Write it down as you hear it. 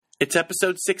It's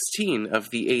episode 16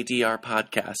 of the ADR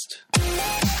podcast.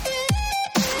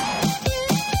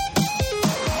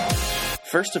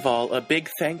 First of all, a big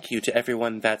thank you to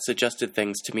everyone that suggested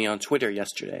things to me on Twitter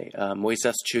yesterday.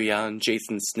 Moises Chuyan,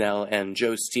 Jason Snell, and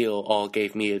Joe Steele all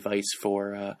gave me advice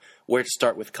for where to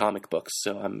start with comic books,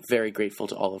 so I'm very grateful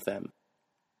to all of them.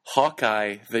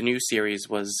 Hawkeye, the new series,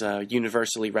 was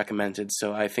universally recommended,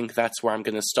 so I think that's where I'm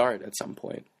going to start at some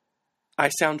point. I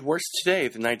sound worse today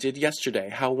than I did yesterday.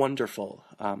 How wonderful.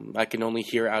 I can only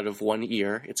hear out of one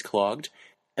ear. It's clogged.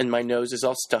 And my nose is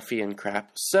all stuffy and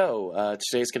crap. So,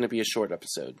 today's going to be a short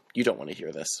episode. You don't want to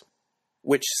hear this.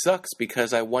 Which sucks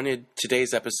because I wanted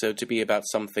today's episode to be about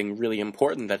something really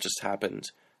important that just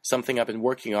happened. Something I've been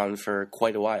working on for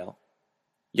quite a while.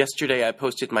 Yesterday I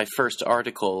posted my first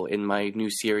article in my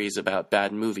new series about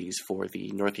bad movies for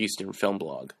the Northeastern Film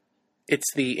Blog.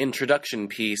 It's the introduction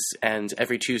piece, and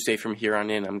every Tuesday from here on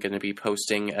in I'm going to be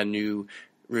posting a new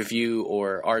review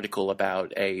or article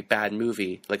about a bad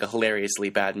movie, like a hilariously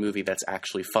bad movie that's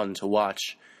actually fun to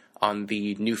watch, on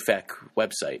the NUFEC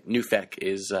website. NUFEC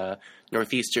is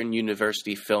Northeastern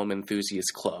University Film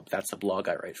Enthusiast Club. That's the blog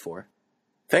I write for.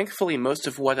 Thankfully, most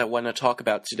of what I want to talk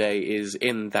about today is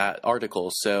in that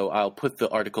article, so I'll put the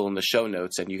article in the show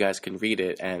notes and you guys can read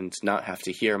it and not have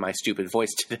to hear my stupid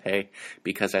voice today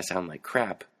because I sound like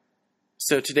crap.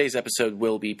 So today's episode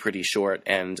will be pretty short,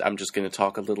 and I'm just going to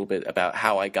talk a little bit about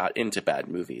how I got into bad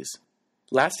movies.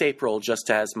 Last April,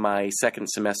 just as my second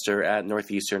semester at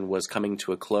Northeastern was coming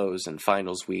to a close and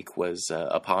finals week was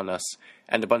upon us,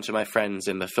 and a bunch of my friends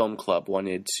in the film club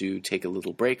wanted to take a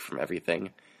little break from everything,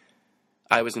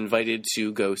 I was invited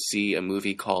to go see a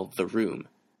movie called The Room.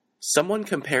 Someone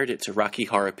compared it to Rocky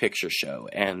Horror Picture Show,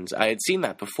 and I had seen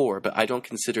that before, but I don't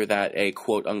consider that a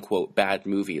quote-unquote bad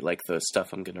movie like the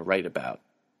stuff I'm going to write about.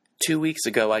 2 weeks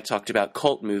ago, I talked about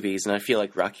cult movies, and I feel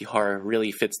like Rocky Horror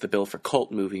really fits the bill for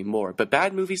cult movie more, but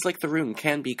bad movies like The Room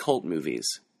can be cult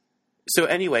movies. So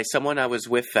anyway, someone I was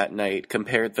with that night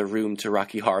compared The Room to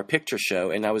Rocky Horror Picture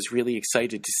Show, and I was really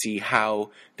excited to see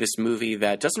how this movie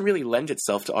that doesn't really lend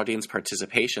itself to audience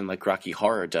participation like Rocky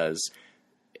Horror does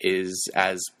is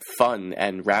as fun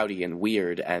and rowdy and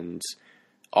weird and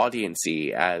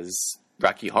audience-y as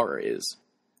Rocky Horror is.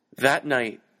 That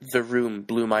night, The Room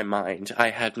blew my mind. I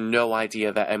had no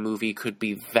idea that a movie could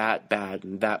be that bad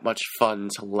and that much fun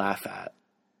to laugh at.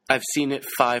 I've seen it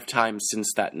 5 times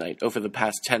since that night, over the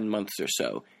past 10 months or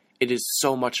so. It is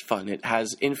so much fun. It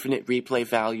has infinite replay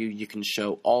value. You can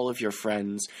show all of your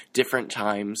friends different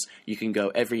times. You can go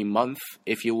every month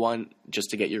if you want,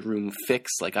 just to get your room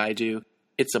fixed like I do.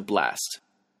 It's a blast.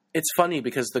 It's funny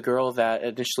because the girl that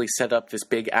initially set up this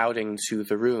big outing to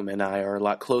The Room and I are a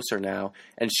lot closer now,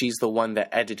 and she's the one that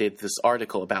edited this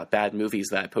article about bad movies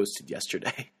that I posted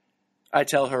yesterday. I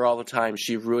tell her all the time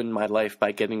she ruined my life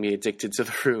by getting me addicted to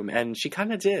The Room, and she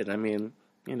kind of did. I mean,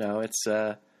 you know, it's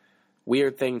a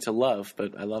weird thing to love,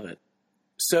 but I love it.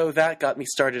 So that got me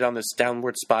started on this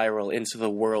downward spiral into the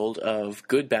world of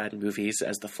good bad movies,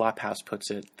 as the Flophouse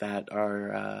puts it, that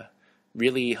are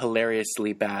really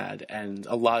hilariously bad and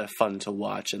a lot of fun to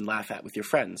watch and laugh at with your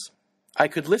friends. I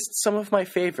could list some of my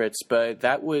favorites, but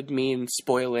that would mean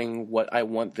spoiling what I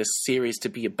want this series to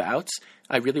be about.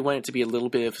 I really want it to be a little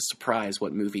bit of a surprise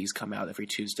what movies come out every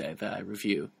Tuesday that I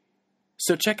review.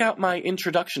 So check out my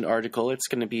introduction article. It's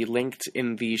going to be linked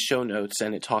in the show notes,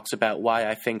 and it talks about why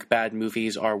I think bad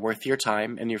movies are worth your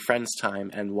time and your friends'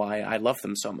 time, and why I love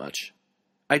them so much.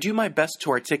 I do my best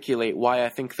to articulate why I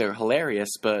think they're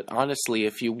hilarious, but honestly,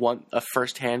 if you want a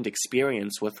first-hand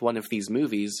experience with one of these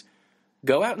movies,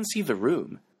 go out and see The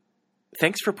Room.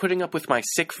 Thanks for putting up with my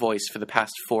sick voice for the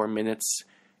past 4 minutes.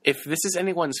 If this is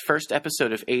anyone's first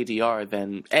episode of ADR,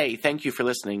 then A, thank you for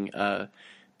listening.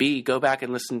 B, go back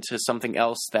and listen to something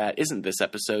else that isn't this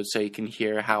episode so you can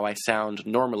hear how I sound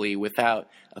normally without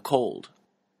a cold.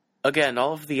 Again,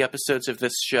 all of the episodes of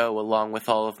this show, along with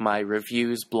all of my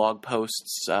reviews, blog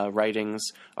posts, writings,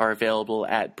 are available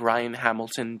at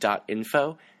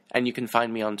brianhamilton.info, and you can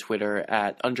find me on Twitter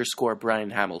at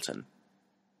 _Brian Hamilton.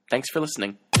 Thanks for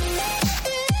listening.